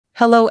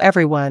Hello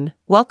everyone,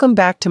 welcome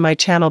back to my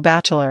channel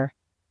Bachelor.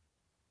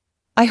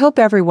 I hope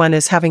everyone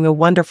is having a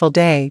wonderful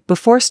day.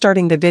 Before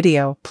starting the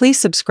video, please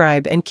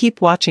subscribe and keep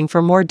watching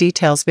for more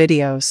details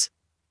videos.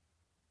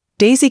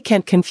 Daisy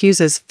Kent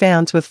confuses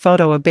fans with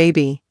photo of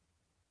baby.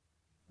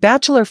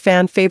 Bachelor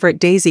fan favorite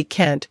Daisy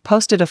Kent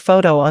posted a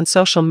photo on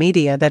social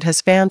media that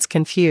has fans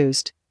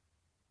confused.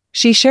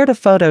 She shared a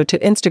photo to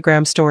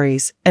Instagram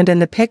stories, and in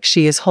the pic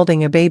she is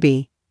holding a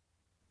baby.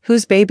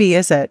 Whose baby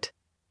is it?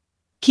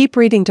 Keep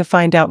reading to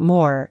find out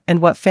more and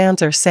what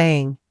fans are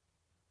saying.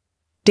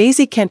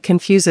 Daisy Kent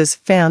confuses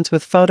fans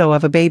with photo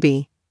of a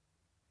baby.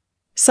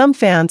 Some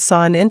fans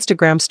saw an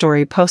Instagram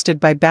story posted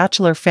by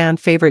Bachelor fan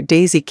favorite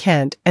Daisy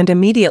Kent and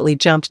immediately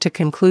jumped to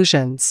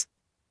conclusions.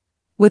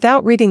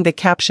 Without reading the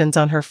captions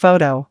on her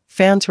photo,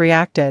 fans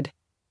reacted.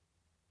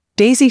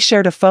 Daisy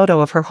shared a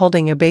photo of her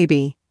holding a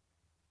baby.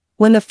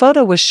 When the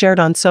photo was shared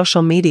on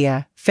social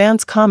media,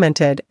 fans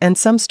commented and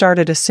some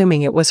started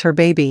assuming it was her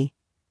baby.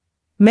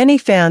 Many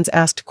fans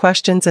asked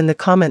questions in the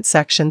comment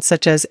section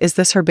such as, "Is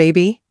this her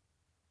baby?"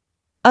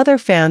 Other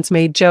fans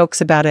made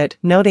jokes about it,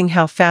 noting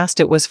how fast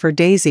it was for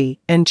Daisy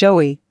and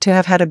Joey to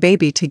have had a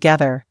baby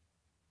together.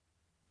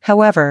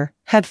 However,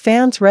 had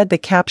fans read the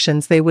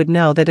captions they would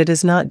know that it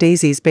is not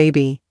Daisy's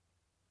baby.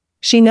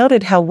 She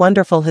noted how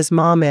wonderful his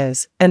mom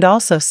is, and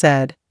also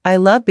said, "I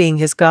love being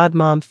his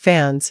godmom."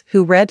 Fans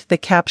who read the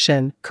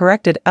caption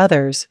corrected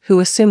others who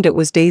assumed it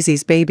was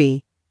Daisy's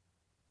baby.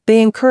 They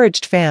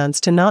encouraged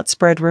fans to not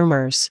spread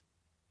rumors.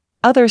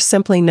 Others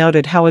simply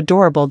noted how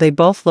adorable they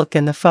both look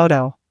in the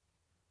photo.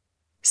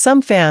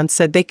 Some fans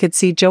said they could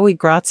see Joey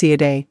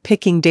Graziadei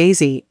picking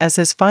Daisy as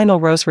his final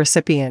rose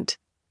recipient.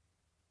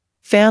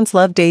 Fans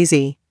love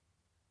Daisy.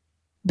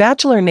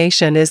 Bachelor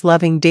Nation is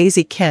loving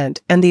Daisy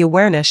Kent and the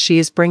awareness she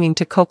is bringing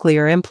to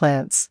cochlear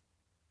implants.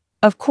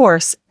 Of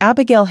course,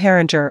 Abigail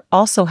Herringer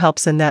also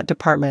helps in that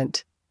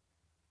department.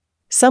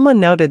 Someone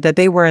noted that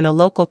they were in a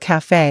local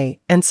cafe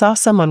and saw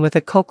someone with a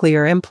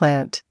cochlear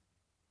implant.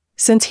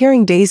 Since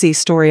hearing Daisy's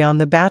story on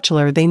The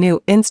Bachelor, they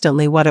knew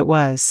instantly what it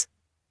was.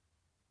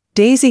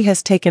 Daisy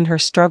has taken her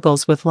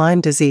struggles with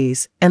Lyme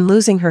disease and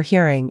losing her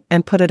hearing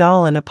and put it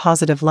all in a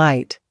positive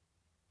light.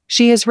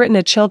 She has written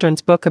a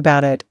children's book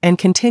about it and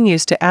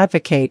continues to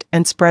advocate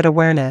and spread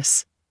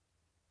awareness.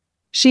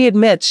 She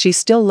admits she's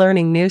still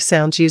learning new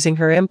sounds using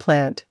her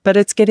implant, but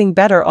it's getting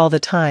better all the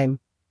time.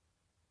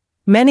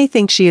 Many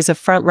think she is a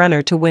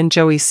front-runner to win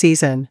Joey's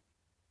season.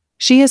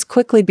 She has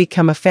quickly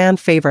become a fan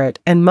favorite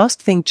and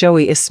most think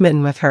Joey is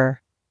smitten with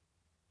her.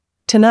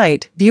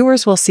 Tonight,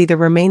 viewers will see the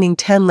remaining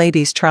 10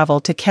 ladies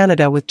travel to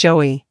Canada with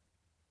Joey.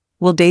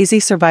 Will Daisy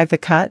survive the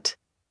cut?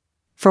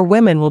 4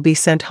 women will be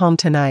sent home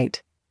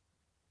tonight.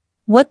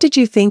 What did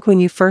you think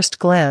when you first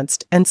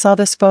glanced and saw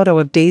this photo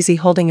of Daisy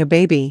holding a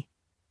baby?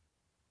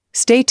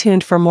 Stay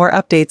tuned for more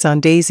updates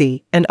on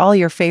Daisy and all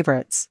your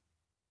favorites.